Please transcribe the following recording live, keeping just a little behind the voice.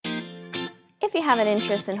If you have an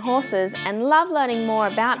interest in horses and love learning more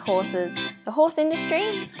about horses, the horse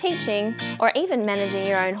industry, teaching, or even managing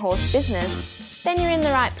your own horse business, then you're in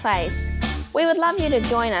the right place. We would love you to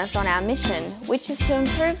join us on our mission, which is to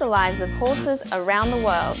improve the lives of horses around the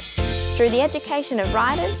world through the education of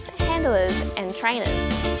riders, handlers, and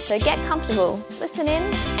trainers. So get comfortable, listen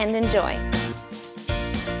in, and enjoy.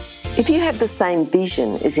 If you have the same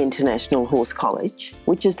vision as International Horse College,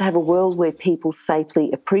 which is to have a world where people safely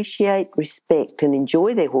appreciate, respect and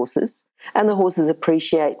enjoy their horses, and the horses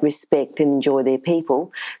appreciate, respect and enjoy their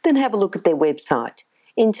people, then have a look at their website,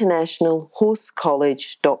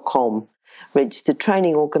 internationalhorsecollege.com, registered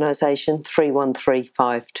training organisation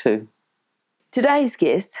 31352. Today's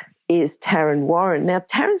guest is Tarrin Warren. Now,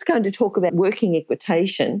 Tarrin's going to talk about working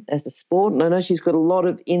equitation as a sport, and I know she's got a lot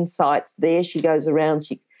of insights there. She goes around,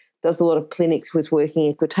 she does a lot of clinics with working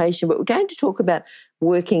equitation, but we're going to talk about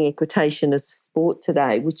working equitation as a sport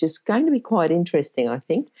today, which is going to be quite interesting, I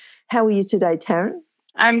think. How are you today, Tarrin?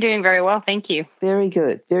 I'm doing very well, thank you. Very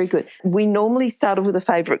good, very good. We normally start off with a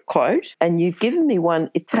favourite quote, and you've given me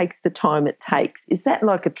one, "It takes the time it takes." Is that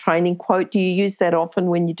like a training quote? Do you use that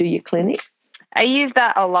often when you do your clinics? I use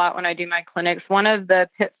that a lot when I do my clinics. One of the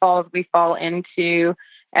pitfalls we fall into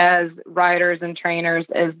as riders and trainers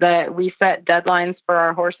is that we set deadlines for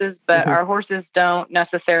our horses, but our horses don't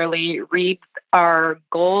necessarily read our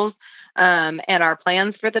goals and our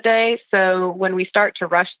plans for the day. So when we start to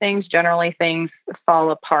rush things, generally things fall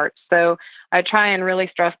apart. So I try and really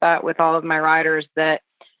stress that with all of my riders, that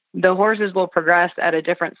the horses will progress at a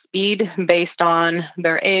different speed based on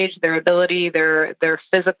their age, their ability, their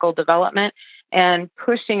physical development. And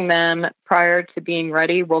pushing them prior to being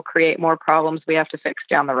ready will create more problems we have to fix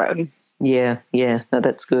down the road. Yeah. No,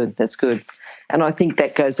 that's good. That's good. And I think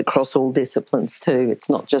that goes across all disciplines too. It's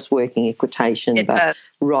not just working equitation, but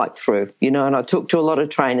right through, and I talk to a lot of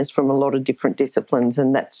trainers from a lot of different disciplines,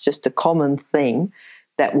 and that's just a common thing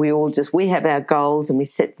that we have our goals and we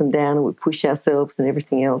set them down and we push ourselves and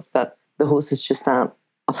everything else, but the horses just aren't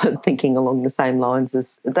thinking along the same lines.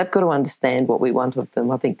 As they've got to understand what we want of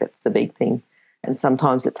them. I think that's the big thing. And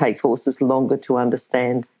sometimes it takes horses longer to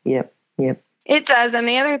understand. Yep. It does. And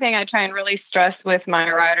the other thing I try and really stress with my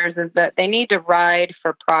riders is that they need to ride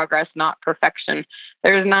for progress, not perfection.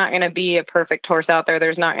 There's not going to be a perfect horse out there.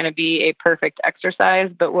 There's not going to be a perfect exercise.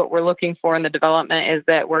 But what we're looking for in the development is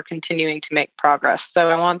that we're continuing to make progress. So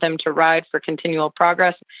I want them to ride for continual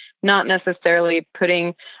progress, not necessarily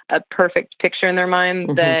putting a perfect picture in their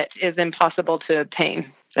mind that is impossible to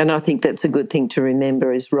obtain. And I think that's a good thing to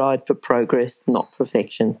remember, is ride for progress, not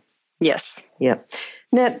perfection. Yes. Yeah.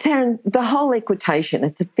 Now, Tarrin, the whole equitation,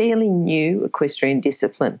 it's a fairly new equestrian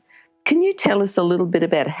discipline. Can you tell us a little bit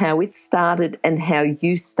about how it started and how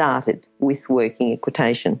you started with working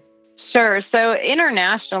equitation? Sure. So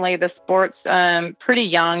internationally, the sport's pretty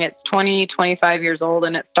young. It's 25 years old,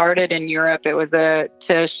 and it started in Europe. It was to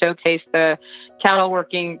showcase the cattle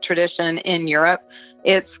working tradition in Europe.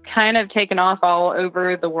 It's kind of taken off all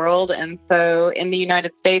over the world. And so in the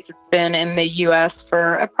United States, it's been in the U.S.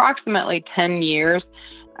 for approximately 10 years.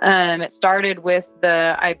 It started with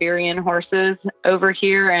the Iberian horses over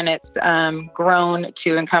here, and it's grown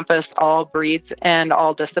to encompass all breeds and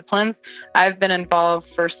all disciplines. I've been involved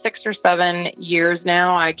for 6 or 7 years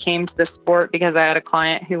now. I came to the sport because I had a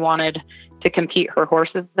client who wanted to compete her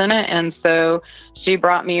horses in it. And so she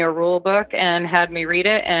brought me a rule book and had me read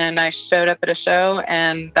it, and I showed up at a show,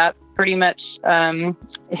 and that's pretty much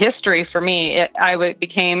history for me. I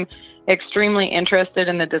became extremely interested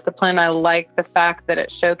in the discipline. I like the fact that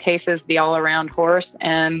it showcases the all-around horse,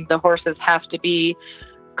 and the horses have to be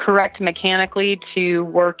correct mechanically to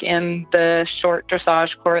work in the short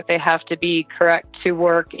dressage court. They have to be correct to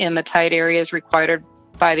work in the tight areas required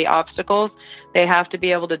by the obstacles. They have to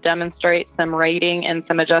be able to demonstrate some rating and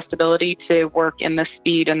some adjustability to work in the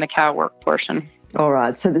speed and the cow work portion. All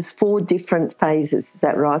right. So there's 4 different phases. Is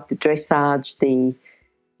that right? The dressage, the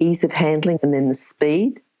ease of handling, and then the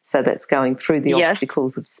speed. So that's going through the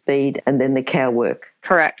obstacles of speed, and then the cow work.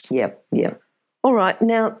 Correct. Yep. All right.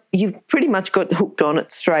 Now, you've pretty much got hooked on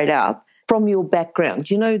it straight up. From your background,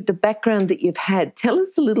 the background that you've had, tell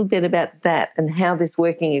us a little bit about that and how this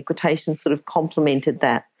working equitation sort of complemented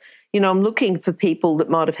that. I'm looking for people that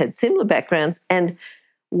might have had similar backgrounds and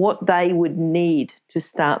what they would need to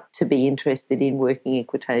start to be interested in working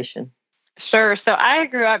equitation. Sure. So I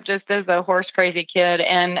grew up just as a horse crazy kid,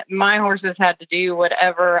 and my horses had to do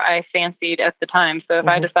whatever I fancied at the time. So if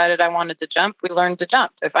I decided I wanted to jump, we learned to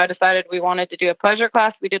jump. If I decided we wanted to do a pleasure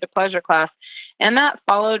class, we did a pleasure class. And that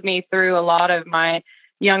followed me through a lot of my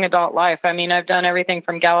young adult life. I mean, I've done everything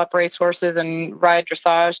from gallop race horses and ride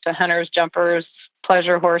dressage to hunters, jumpers,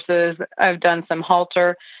 pleasure horses. I've done some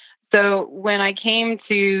halter. So when I came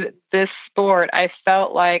to this sport, I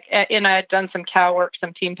felt like, and I had done some cow work,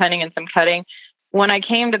 some team penning, and some cutting. When I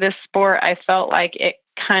came to this sport, I felt like it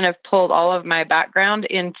kind of pulled all of my background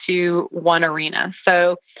into one arena.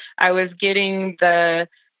 So I was getting the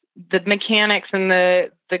mechanics and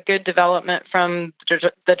the good development from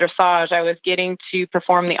the dressage. I was getting to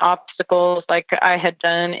perform the obstacles like I had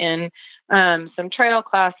done in some trail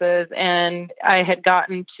classes, and I had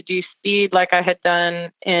gotten to do speed like I had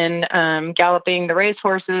done in galloping the race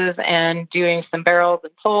horses and doing some barrels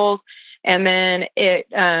and poles. And then it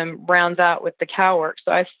rounds out with the cow work.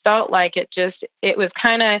 So I felt like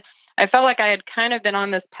I felt like I had kind of been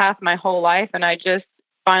on this path my whole life, and I just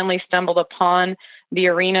finally stumbled upon the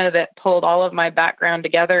arena that pulled all of my background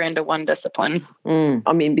together into one discipline.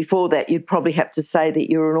 I mean, before that, you'd probably have to say that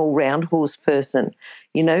you're an all-round horse person,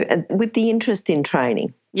 and with the interest in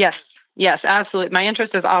training. Yes, absolutely. My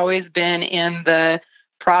interest has always been in the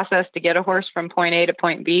process to get a horse from point A to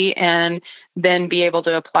point B and then be able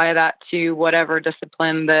to apply that to whatever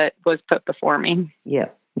discipline that was put before me. Yeah.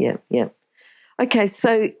 Okay,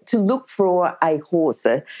 so to look for a horse,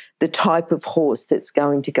 the type of horse that's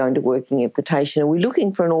going to go into working equitation, are we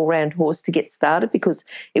looking for an all-round horse to get started? Because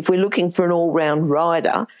if we're looking for an all-round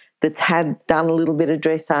rider that's done a little bit of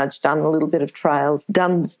dressage, done a little bit of trails,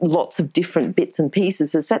 done lots of different bits and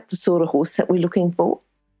pieces, is that the sort of horse that we're looking for?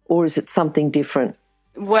 Or is it something different?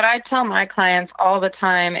 What I tell my clients all the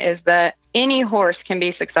time is that any horse can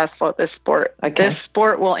be successful at this sport. Okay. This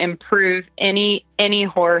sport will improve any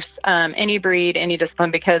horse, any breed, any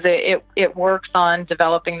discipline, because it works on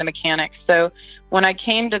developing the mechanics. So when I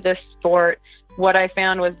came to this sport, what I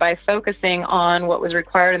found was by focusing on what was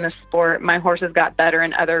required in this sport, my horses got better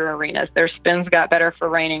in other arenas. Their spins got better for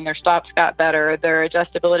reining, their stops got better, their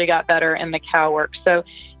adjustability got better in the cow work. So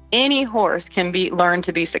any horse can learn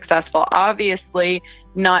to be successful. Obviously,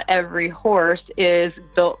 not every horse is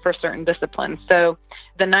built for certain disciplines. So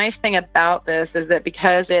the nice thing about this is that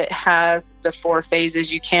because it has the 4 phases,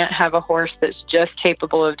 you can't have a horse that's just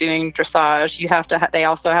capable of doing dressage. They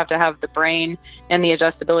also have to have the brain and the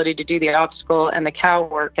adjustability to do the obstacle and the cow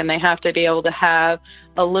work, and they have to be able to have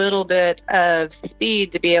a little bit of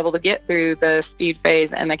speed to be able to get through the speed phase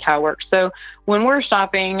and the cow work. So when we're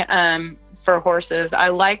shopping for horses, I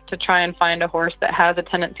like to try and find a horse that has a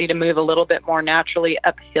tendency to move a little bit more naturally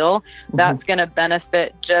uphill. Mm-hmm. That's going to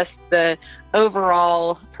benefit just the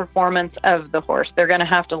overall performance of the horse. They're going to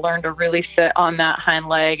have to learn to really sit on that hind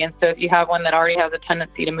leg. And so if you have one that already has a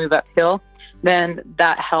tendency to move uphill, then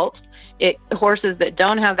that helps. Horses that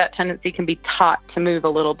don't have that tendency can be taught to move a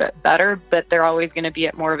little bit better, but they're always going to be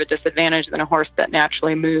at more of a disadvantage than a horse that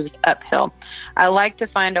naturally moves uphill. I like to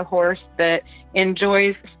find a horse that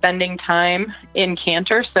enjoys spending time in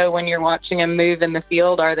canter. So when you're watching them move in the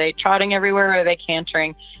field, are they trotting everywhere or are they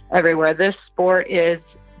cantering everywhere? This sport is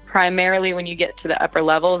primarily, when you get to the upper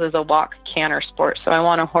levels, is a walk canter sport. So I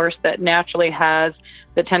want a horse that naturally has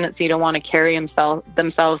the tendency to want to carry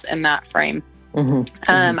themselves in that frame.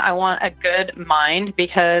 Mm-hmm. I want a good mind,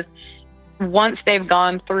 because once they've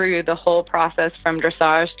gone through the whole process from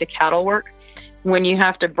dressage to cattle work, when you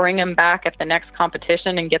have to bring them back at the next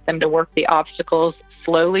competition and get them to work the obstacles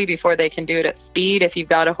slowly before they can do it at speed, if you've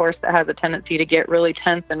got a horse that has a tendency to get really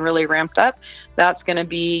tense and really ramped up, you're going to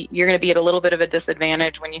be at a little bit of a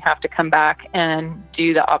disadvantage when you have to come back and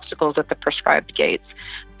do the obstacles at the prescribed gates.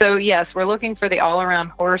 So yes, we're looking for the all-around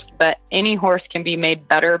horse, but any horse can be made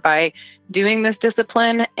better by doing this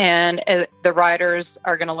discipline, and the riders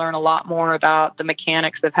are going to learn a lot more about the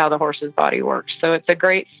mechanics of how the horse's body works. So it's a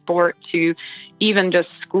great sport to even just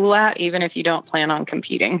school at, even if you don't plan on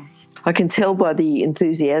competing. I can tell by the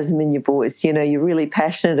enthusiasm in your voice, you're really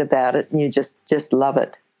passionate about it and you just love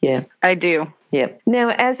it. Yeah. I do. Yeah. Now,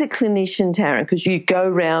 as a clinician, Tarrin, because you go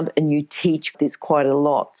around and you teach this quite a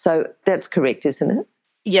lot, so that's correct, isn't it?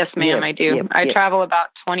 Yes, ma'am, I do. I travel about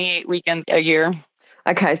 28 weekends a year.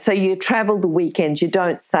 Okay, so you travel the weekends. You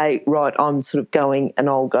don't say, right, I'm sort of going and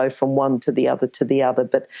I'll go from one to the other,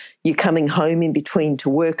 but you're coming home in between to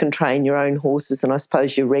work and train your own horses and I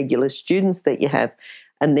suppose your regular students that you have,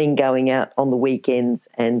 and then going out on the weekends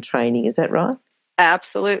and training. Is that right?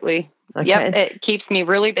 Absolutely. Okay. Yep, it keeps me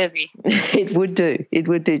really busy. It would do.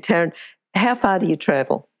 Tarrin, how far do you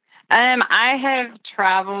travel? I have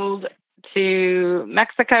traveled to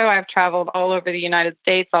Mexico. I've traveled all over the United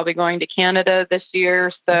States. I'll be going to Canada this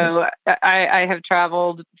year. So I have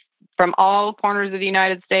traveled from all corners of the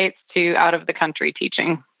United States to out of the country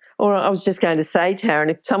teaching. Or I was just going to say,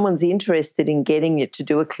 Tarrin, if someone's interested in getting you to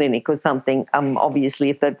do a clinic or something,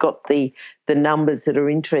 obviously if they've got the numbers that are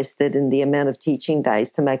interested in the amount of teaching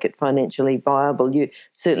days to make it financially viable, you're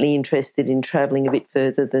certainly interested in travelling a bit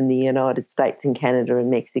further than the United States and Canada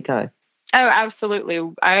and Mexico. Oh, absolutely.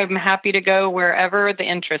 I'm happy to go wherever the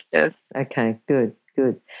interest is. Okay, good.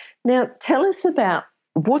 Now, tell us about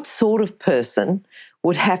what sort of person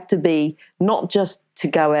would have to be not just to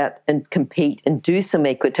go out and compete and do some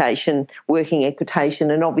equitation, working equitation,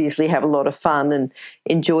 and obviously have a lot of fun and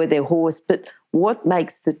enjoy their horse, but what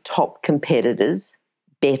makes the top competitors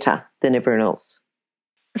better than everyone else?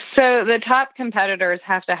 So the top competitors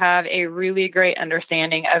have to have a really great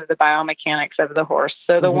understanding of the biomechanics of the horse.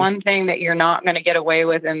 So the one thing that you're not going to get away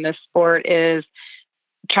with in this sport is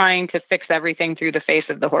trying to fix everything through the face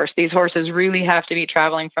of the horse. These horses really have to be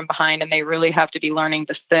traveling from behind, and they really have to be learning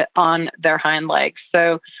to sit on their hind legs.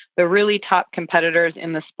 So the really top competitors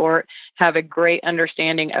in the sport have a great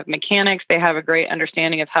understanding of mechanics. They have a great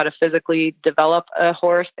understanding of how to physically develop a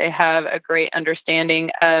horse. They have a great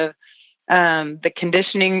understanding of the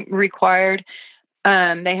conditioning required.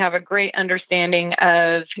 They have a great understanding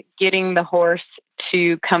of getting the horse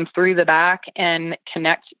to come through the back and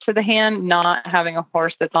connect to the hand, not having a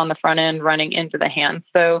horse that's on the front end running into the hand.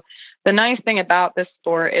 So the nice thing about this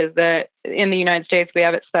sport is that in the United States, we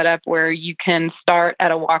have it set up where you can start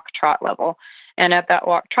at a walk-trot level. And at that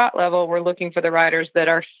walk-trot level, we're looking for the riders that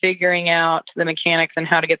are figuring out the mechanics and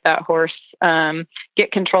how to get that horse,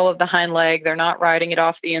 get control of the hind leg. They're not riding it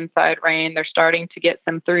off the inside rein. They're starting to get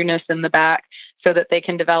some throughness in the back so that they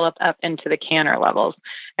can develop up into the canter levels.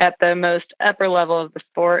 At the most upper level of the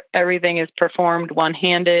sport, everything is performed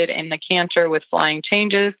one-handed in the canter with flying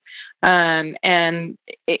changes. And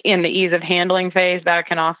in the ease of handling phase, that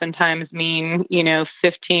can oftentimes mean,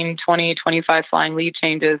 15, 20, 25 flying lead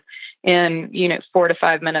changes in, 4 to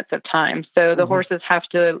 5 minutes of time. So the horses have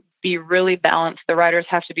to be really balanced. The riders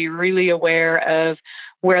have to be really aware of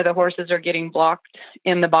where the horses are getting blocked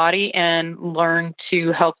in the body and learn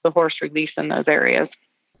to help the horse release in those areas.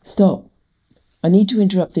 Stop. I need to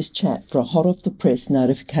interrupt this chat for a hot off the press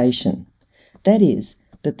notification. That is,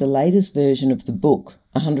 that the latest version of the book,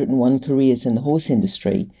 101 Careers in the Horse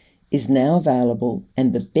Industry, is now available,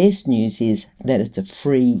 and the best news is that it's a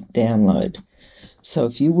free download. So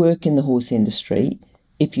if you work in the horse industry,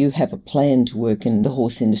 if you have a plan to work in the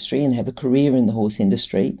horse industry and have a career in the horse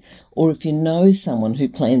industry, or if you know someone who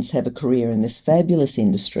plans to have a career in this fabulous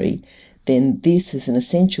industry, then this is an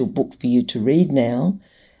essential book for you to read now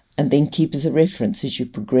and then keep as a reference as you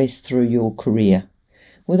progress through your career.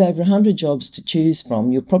 With over 100 jobs to choose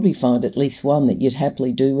from, you'll probably find at least one that you'd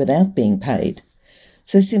happily do without being paid.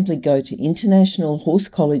 So simply go to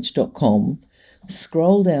internationalhorsecollege.com,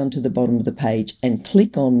 scroll down to the bottom of the page and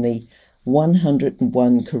click on the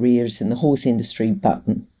 101 Careers in the Horse Industry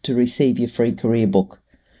button to receive your free career book.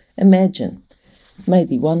 Imagine,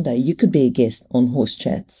 maybe one day you could be a guest on Horse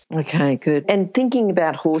Chats. Okay, good. And thinking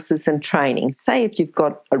about horses and training, say if you've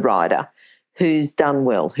got a rider who's done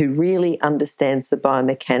well, who really understands the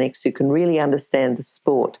biomechanics, who can really understand the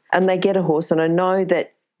sport, and they get a horse, and I know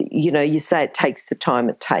that, you say it takes the time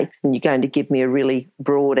it takes, and you're going to give me a really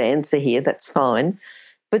broad answer here, that's fine.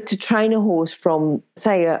 But to train a horse from,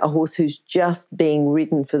 say, a horse who's just being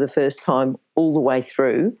ridden for the first time all the way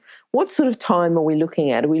through, what sort of time are we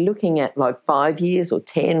looking at? Are we looking at like 5 years or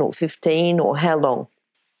 10 or 15 or how long?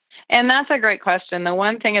 And that's a great question. The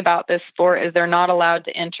one thing about this sport is they're not allowed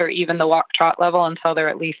to enter even the walk-trot level until they're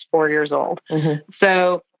at least 4 years old.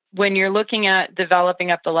 So when you're looking at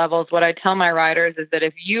developing up the levels, what I tell my riders is that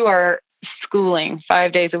if you are schooling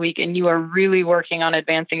 5 days a week and you are really working on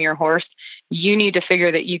advancing your horse, you need to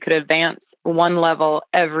figure that you could advance one level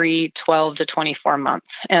every 12 to 24 months.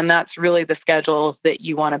 And that's really the schedule that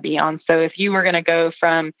you want to be on. So if you were going to go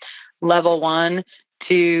from level 1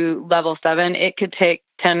 to level 7, it could take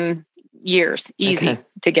 10 years easy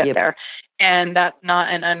to get there. And that's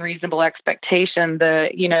not an unreasonable expectation.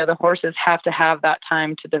 The horses have to have that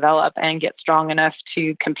time to develop and get strong enough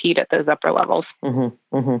to compete at those upper levels.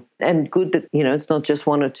 And good that, it's not just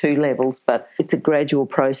 1 or 2 levels, but it's a gradual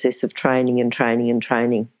process of training and training and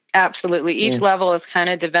training. Absolutely. Each level is kind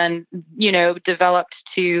of developed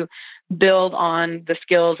to build on the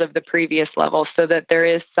skills of the previous level so that there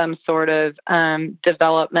is some sort of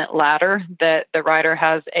development ladder that the rider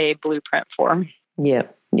has a blueprint for.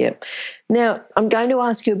 Yep. Now, I'm going to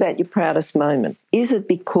ask you about your proudest moment. Is it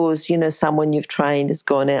because, someone you've trained has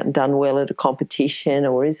gone out and done well at a competition,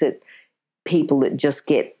 or is it people that just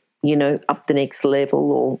get, up the next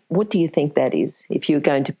level, or what do you think that is? If you're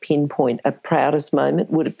going to pinpoint a proudest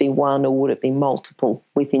moment, would it be one or would it be multiple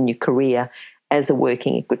within your career as a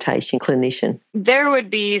working equitation clinician? There would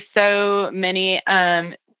be so many,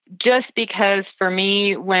 just because for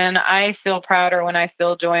me, when I feel proud or when I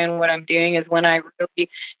feel joy in what I'm doing is when I really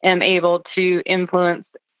am able to influence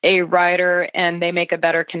a rider and they make a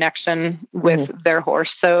better connection with their horse.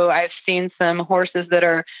 So I've seen some horses that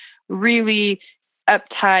are really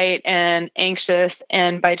uptight and anxious,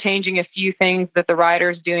 and by changing a few things that the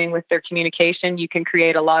rider's doing with their communication, you can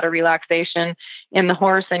create a lot of relaxation in the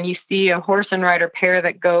horse. And you see a horse and rider pair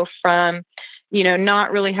that go from,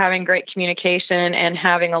 not really having great communication and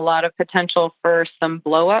having a lot of potential for some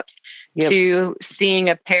blow-ups, to seeing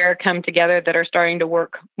a pair come together that are starting to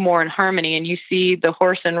work more in harmony. And you see the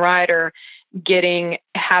horse and rider getting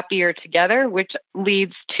happier together, which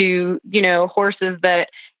leads to, horses that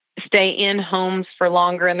stay in homes for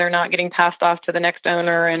longer and they're not getting passed off to the next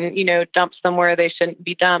owner and, dumped somewhere they shouldn't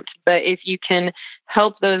be dumped. But if you can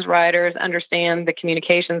help those riders understand the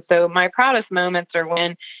communication. So my proudest moments are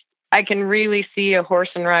when I can really see a horse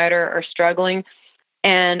and rider are struggling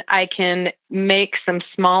and I can make some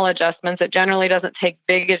small adjustments. It generally doesn't take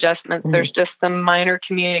big adjustments. There's just some minor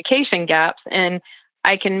communication gaps, and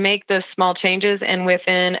I can make those small changes. And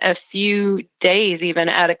within a few days, even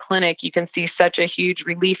at a clinic, you can see such a huge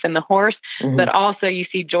relief in the horse, but also you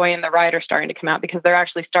see joy in the rider starting to come out because they're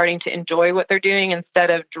actually starting to enjoy what they're doing instead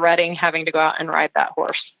of dreading having to go out and ride that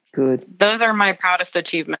horse. Good. Those are my proudest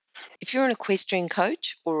achievements. If you're an equestrian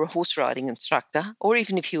coach or a horse riding instructor, or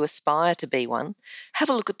even if you aspire to be one, have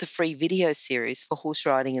a look at the free video series for horse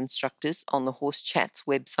riding instructors on the Horse Chats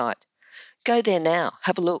website. Go there now,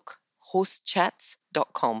 have a look,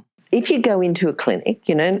 horsechats.com. If you go into a clinic,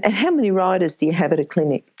 and how many riders do you have at a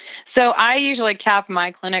clinic? So I usually cap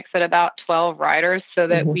my clinics at about 12 riders so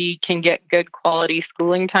that we can get good quality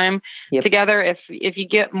schooling time together. If you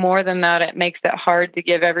get more than that, it makes it hard to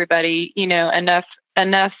give everybody,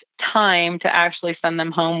 enough time to actually send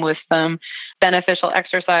them home with some beneficial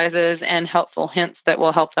exercises and helpful hints that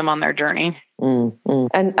will help them on their journey.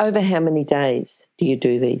 And over how many days do you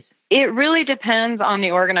do these? It really depends on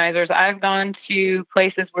the organizers. I've gone to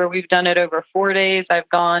places where we've done it over 4 days. I've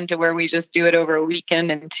gone to where we just do it over a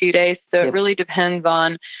weekend and 2 days. So it really depends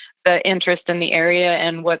on the interest in the area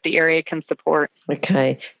and what the area can support.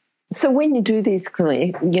 Okay. So when you do these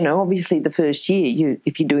clinics, obviously the first year,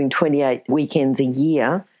 if you're doing 28 weekends a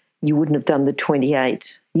year, you wouldn't have done the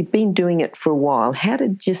 28. You've been doing it for a while. How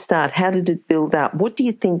did you start? How did it build up? What do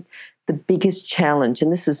you think the biggest challenge,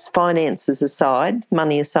 and this is finances aside,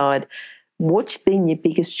 money aside, what's been your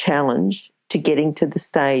biggest challenge to getting to the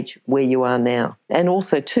stage where you are now? And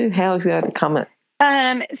also, too, how have you overcome it?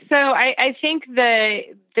 So I think the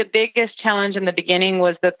biggest challenge in the beginning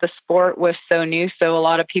was that the sport was so new, so a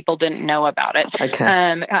lot of people didn't know about it.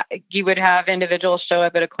 Okay. You would have individuals show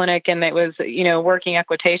up at a clinic and it was, working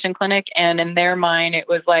equitation clinic. And in their mind, it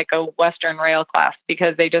was like a Western rail class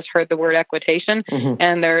because they just heard the word equitation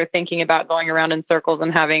and they're thinking about going around in circles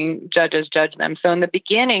and having judges judge them. So in the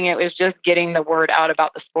beginning, it was just getting the word out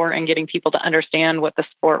about the sport and getting people to understand what the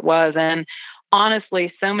sport was. And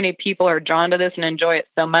honestly, so many people are drawn to this and enjoy it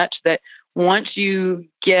so much that once you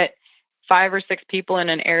get 5 or 6 people in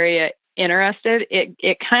an area interested,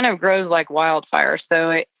 it kind of grows like wildfire.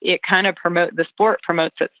 So it kind of the sport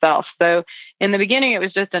promotes itself. So in the beginning, it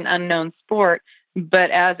was just an unknown sport.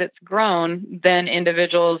 But as it's grown, then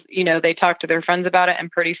individuals, they talk to their friends about it. And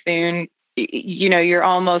pretty soon, you're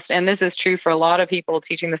almost, and this is true for a lot of people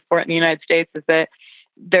teaching the sport in the United States, is that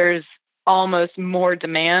there's almost more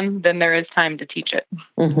demand than there is time to teach it.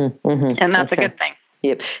 And that's a good thing.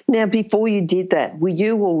 Yep. Now, before you did that, were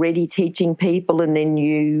you already teaching people and then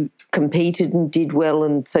you competed and did well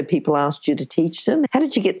and so people asked you to teach them? How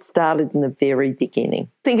did you get started in the very beginning?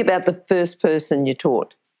 Think about the first person you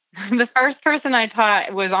taught. The first person I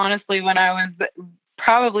taught was honestly when I was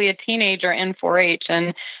probably a teenager in 4-H,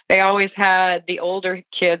 and they always had the older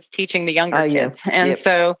kids teaching the younger kids. And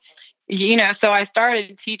so I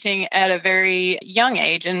started teaching at a very young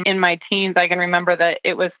age. And in my teens, I can remember that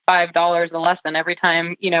it was $5 a lesson every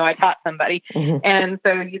time, I taught somebody. And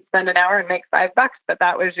so you'd spend an hour and make $5, but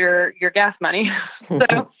that was your gas money. So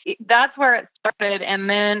that's where it started. And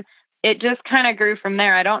then it just kind of grew from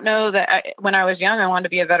there. I don't know that when I was young, I wanted to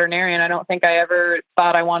be a veterinarian. I don't think I ever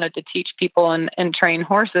thought I wanted to teach people and train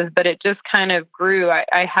horses, but it just kind of grew.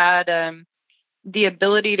 I had the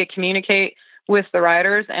ability to communicate with the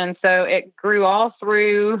riders. And so it grew all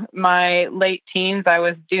through my late teens. I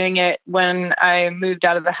was doing it when I moved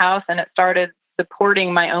out of the house, and it started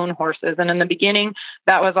supporting my own horses. And in the beginning,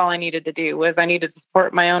 that was all I needed to do was I needed to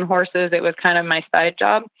support my own horses. It was kind of my side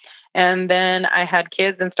job. And then I had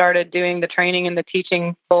kids and started doing the training and the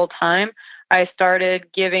teaching full time. I started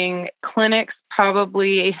giving clinics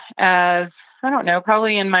probably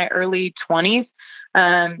probably in my early 20s.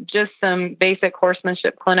 Just some basic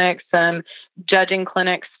horsemanship clinics, some judging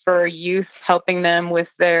clinics for youth, helping them with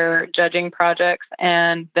their judging projects.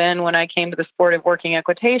 And then when I came to the sport of working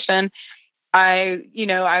equitation, I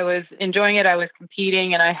was enjoying it. I was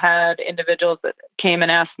competing, and I had individuals that came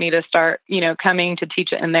and asked me to start, coming to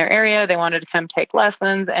teach it in their area. They wanted to come take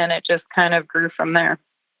lessons, and it just kind of grew from there.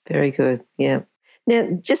 Very good. Yeah. Now,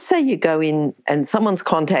 just say you go in and someone's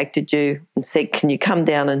contacted you and said, can you come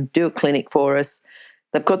down and do a clinic for us?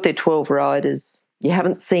 They've got their 12 riders. You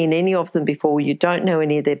haven't seen any of them before. You don't know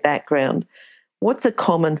any of their background. What's a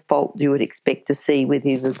common fault you would expect to see with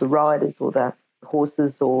either the riders or the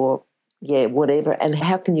horses or, whatever? And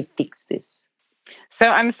how can you fix this? So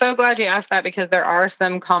I'm so glad you asked that, because there are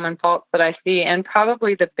some common faults that I see. And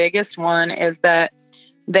probably the biggest one is that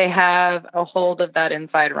they have a hold of that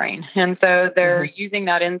inside rein. And so they're using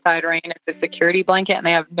that inside rein as a security blanket, and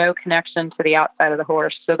they have no connection to the outside of the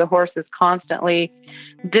horse. So the horse is constantly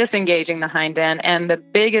disengaging the hind end. And the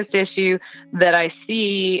biggest issue that I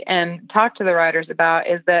see and talk to the riders about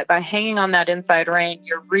is that by hanging on that inside rein,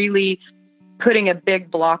 you're really putting a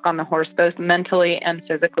big block on the horse, both mentally and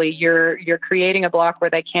physically. You're creating a block where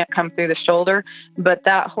they can't come through the shoulder, but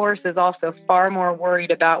that horse is also far more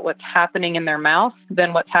worried about what's happening in their mouth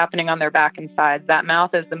than what's happening on their back and sides. That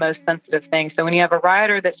mouth is the most sensitive thing. So when you have a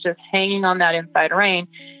rider that's just hanging on that inside rein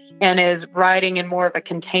and is riding in more of a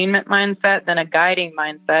containment mindset than a guiding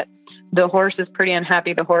mindset, the horse is pretty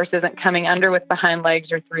unhappy. The horse isn't coming under with the hind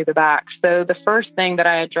legs or through the back. So the first thing that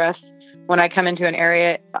I address when I come into an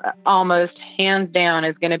area, almost hands down,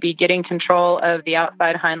 is going to be getting control of the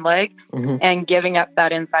outside hind leg and giving up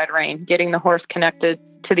that inside rein, getting the horse connected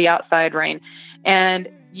to the outside rein. And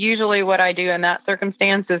usually what I do in that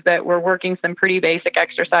circumstance is that we're working some pretty basic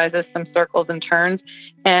exercises, some circles and turns,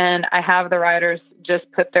 and I have the riders just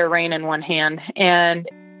put their rein in one hand. And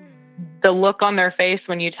the look on their face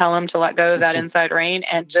when you tell them to let go of that inside rein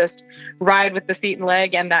and just ride with the feet and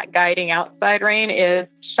leg and that guiding outside rein is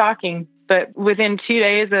shocking. But within 2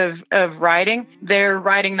 days of riding, they're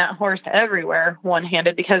riding that horse everywhere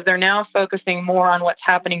one-handed, because they're now focusing more on what's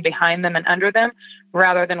happening behind them and under them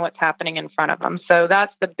rather than what's happening in front of them. So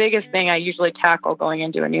that's the biggest thing I usually tackle going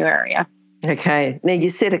into a new area. Okay. Now, you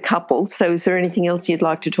said a couple. So is there anything else you'd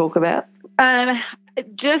like to talk about?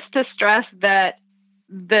 Just to stress that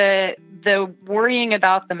the worrying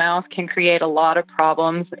about the mouth can create a lot of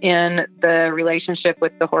problems in the relationship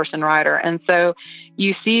with the horse and rider. And so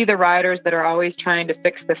you see the riders that are always trying to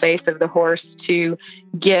fix the face of the horse to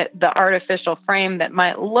get the artificial frame that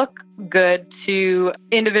might look good to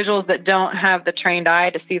individuals that don't have the trained eye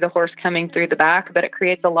to see the horse coming through the back, but it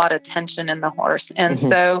creates a lot of tension in the horse. And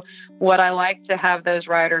so what I like to have those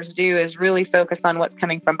riders do is really focus on what's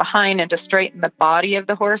coming from behind and to straighten the body of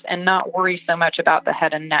the horse and not worry so much about the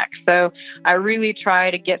head and neck. So I really try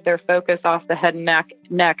to get their focus off the head and neck.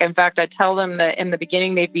 In fact, I tell them that in the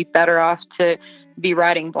beginning, they'd be better off to be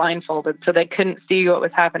riding blindfolded, so they couldn't see what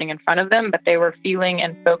was happening in front of them, but they were feeling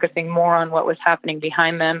and focusing more on what was happening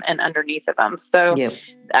behind them and underneath of them. So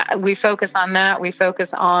we focus on that. We focus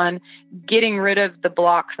on getting rid of the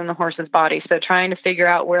blocks in the horse's body. So trying to figure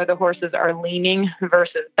out where the horses are leaning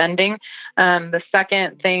versus bending. The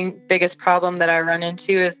second biggest problem that I run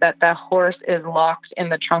into is that the horse is locked in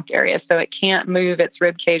the trunk area. So it can't move its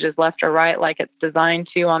rib cages left or right like it's designed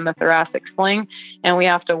to on the thoracic sling. And we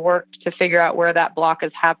have to work to figure out where that block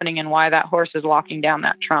is happening and why that horse is locking down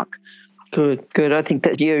that trunk. Good. I think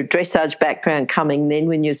that your dressage background coming then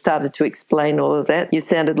when you started to explain all of that, you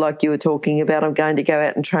sounded like you were talking about, I'm going to go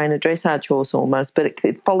out and train a dressage horse almost, but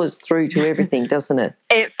it follows through to everything, doesn't it?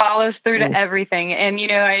 It follows through to everything. And,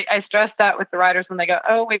 I stress that with the riders when they go,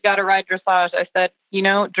 oh, we've got to ride dressage. I said,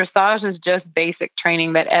 dressage is just basic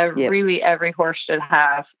training that really every horse should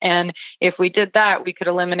have. And if we did that, we could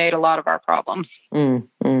eliminate a lot of our problems.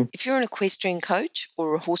 If you're an equestrian coach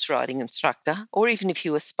or a horse riding instructor, or even if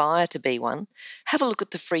you aspire to be one, have a look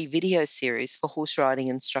at the free video series for horse riding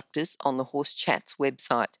instructors on the Horse Chats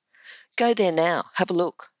website. Go there now, have a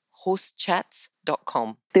look,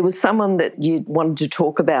 horsechats.com. There was someone that you wanted to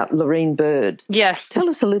talk about, Lorene Bird. Yes. Tell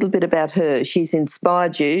us a little bit about her. She's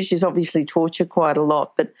inspired you. She's obviously taught you quite a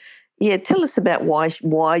lot, but tell us about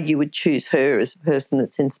why you would choose her as a person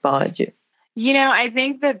that's inspired you. I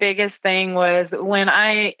think the biggest thing was when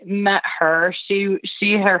I met her,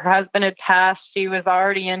 her husband had passed. She was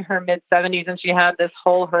already in her mid-70s and she had this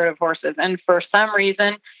whole herd of horses. And for some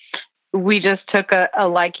reason, we just took a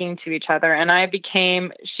liking to each other. And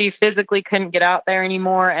she physically couldn't get out there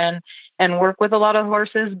anymore and work with a lot of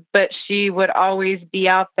horses, but she would always be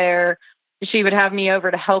out there she would have me over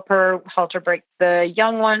to help her halter break the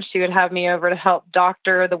young ones. She would have me over to help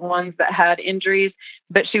doctor the ones that had injuries.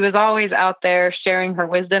 But she was always out there sharing her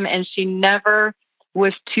wisdom, and she never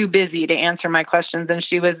was too busy to answer my questions. And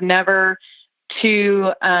she was never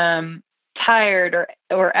too tired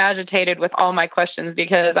or agitated with all my questions,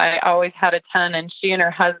 because I always had a ton. And she and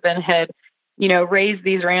her husband had, raised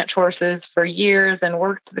these ranch horses for years and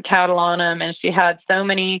worked the cattle on them. And she had so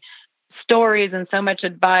many stories and so much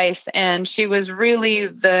advice. And she was really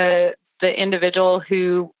the individual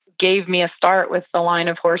who gave me a start with the line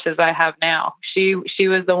of horses I have now. She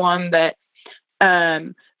was the one that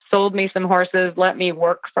sold me some horses, let me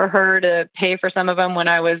work for her to pay for some of them when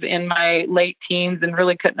I was in my late teens and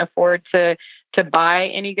really couldn't afford to buy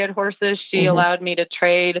any good horses. She allowed me to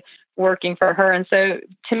trade working for her. And so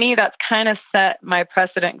to me, that's kind of set my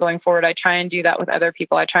precedent going forward. I try and do that with other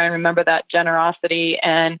people. I try and remember that generosity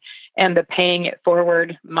and the paying it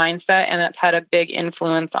forward mindset. And that's had a big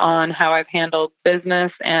influence on how I've handled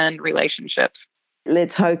business and relationships.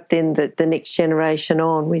 Let's hope then that the next generation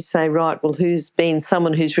on, we say, right, well, who's been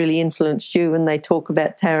someone who's really influenced you? And they talk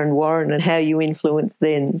about Tarrin Warren and how you influenced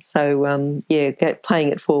them. So,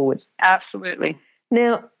 playing it forward. Absolutely.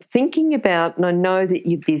 Now, thinking about, and I know that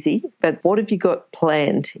you're busy, but what have you got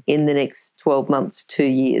planned in the next 12 months, 2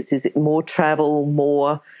 years? Is it more travel,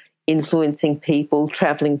 more influencing people,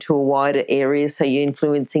 travelling to a wider area? So you're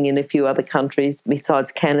influencing in a few other countries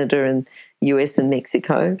besides Canada and US and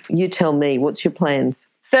Mexico. You tell me, what's your plans?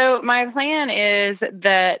 So my plan is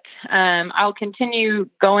that I'll continue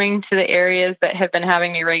going to the areas that have been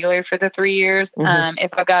having me regularly for the 3 years.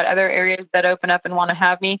 If I've got other areas that open up and want to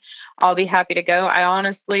have me, I'll be happy to go. I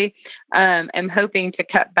honestly am hoping to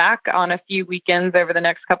cut back on a few weekends over the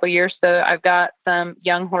next couple of years. So I've got some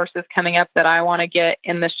young horses coming up that I want to get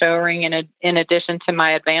in the show ring in addition to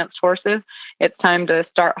my advanced horses. It's time to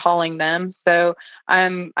start hauling them. So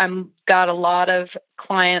I'm got a lot of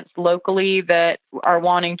clients locally that are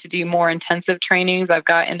wanting to do more intensive trainings. I've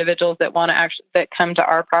got individuals that want to that come to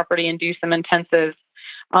our property and do some intensives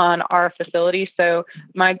on our facility. So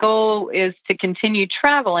my goal is to continue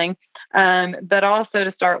traveling, but also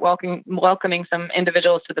to start welcoming some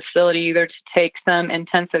individuals to the facility, either to take some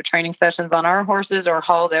intensive training sessions on our horses or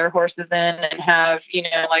haul their horses in and have,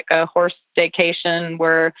 like a horse staycation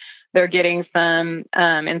where they're getting some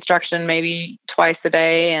instruction maybe twice a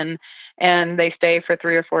day and they stay for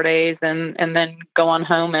 3 or 4 days and then go on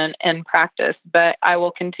home and practice. But I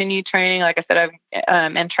will continue training. Like I said,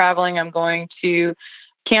 and traveling. I'm going to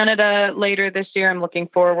Canada later this year. I'm looking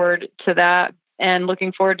forward to that and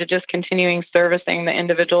looking forward to just continuing servicing the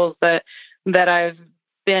individuals that I've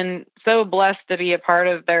been so blessed to be a part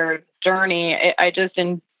of their journey. I just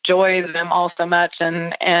enjoy them all so much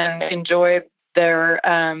and enjoy their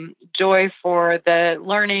joy for the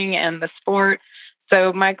learning and the sport.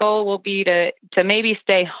 So my goal will be to maybe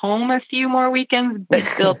stay home a few more weekends, but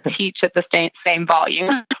still teach at the same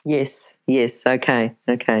volume. Yes. Okay.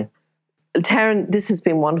 Tarrin, this has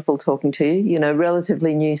been wonderful talking to you.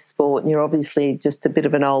 Relatively new sport, and you're obviously just a bit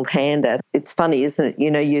of an old hand at it. It's funny, isn't it?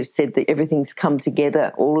 You said that everything's come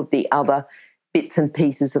together. All of the other bits and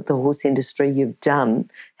pieces of the horse industry you've done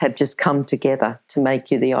have just come together to make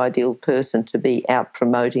you the ideal person to be out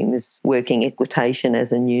promoting this working equitation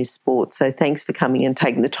as a new sport. So thanks for coming and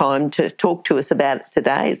taking the time to talk to us about it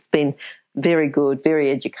today. It's been very good, very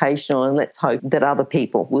educational, and let's hope that other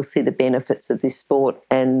people will see the benefits of this sport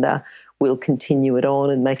and we'll continue it on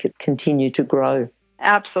and make it continue to grow.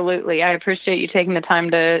 Absolutely. I appreciate you taking the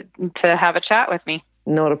time to have a chat with me.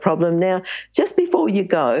 Not a problem. Now, just before you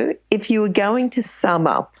go, if you were going to sum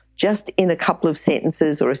up just in a couple of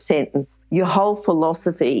sentences or a sentence your whole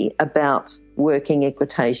philosophy about working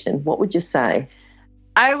equitation, what would you say?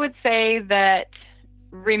 I would say that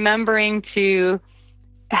remembering to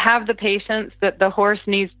have the patience, that the horse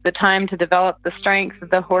needs the time to develop the strength,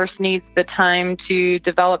 the horse needs the time to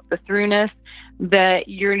develop the throughness, that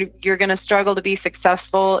you're going to struggle to be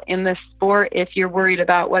successful in this sport if you're worried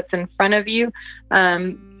about what's in front of you.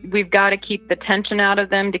 We've got to keep the tension out of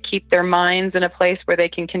them to keep their minds in a place where they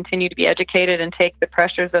can continue to be educated and take the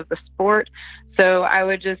pressures of the sport. So I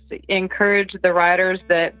would just encourage the riders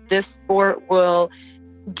that this sport will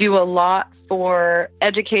do a lot for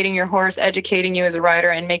educating your horse, educating you as a rider,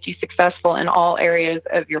 and make you successful in all areas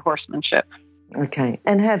of your horsemanship. Okay.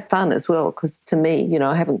 And have fun as well, because to me,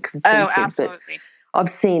 I haven't competed, but I've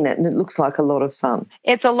seen it and it looks like a lot of fun.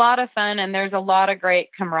 It's a lot of fun and there's a lot of great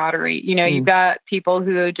camaraderie. You've got people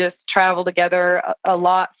who just travel together a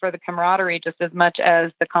lot for the camaraderie just as much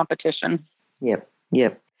as the competition. Yep.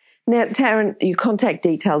 Now, Tarrin, your contact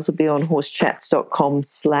details will be on horsechats.com/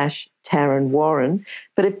 Tarrin Warren.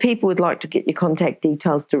 But if people would like to get your contact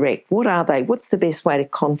details direct, what are they? What's the best way to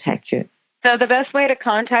contact you? So the best way to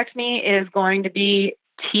contact me is going to be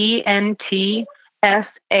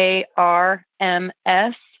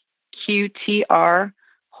TNTSARMSQTR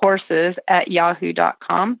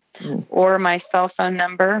horses@yahoo.com or my cell phone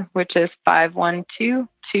number, which is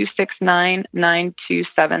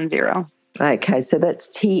 512-269-9270. Okay, so that's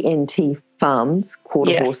TNT Farms,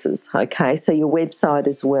 Quarter Horses. Okay, so your website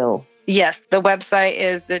as well. Yes, the website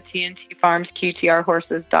is the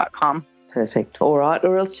TNTFarmsQTRHorses.com. Perfect. All right.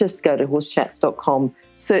 Or else just go to horsechats.com,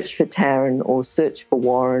 search for Tarrin or search for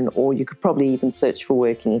Warren, or you could probably even search for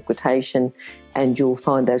working equitation and you'll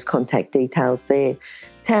find those contact details there.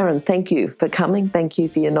 Tarrin, thank you for coming. Thank you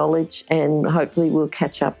for your knowledge and hopefully we'll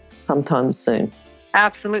catch up sometime soon.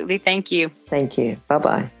 Absolutely. Thank you. Thank you.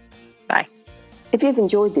 Bye-bye. Bye. If you've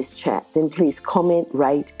enjoyed this chat, then please comment,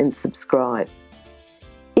 rate and subscribe.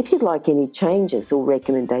 If you'd like any changes or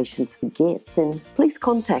recommendations for guests, then please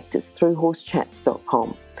contact us through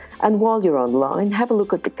horsechats.com. And while you're online, have a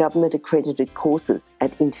look at the government-accredited courses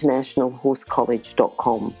at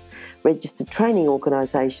internationalhorsecollege.com. Registered Training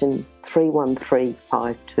Organisation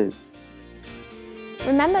 31352.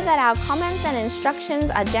 Remember that our comments and instructions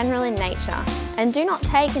are general in nature and do not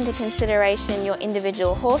take into consideration your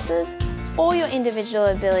individual horses or your individual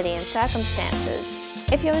ability and circumstances.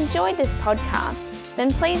 If you enjoyed this podcast, then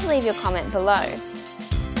please leave your comment below.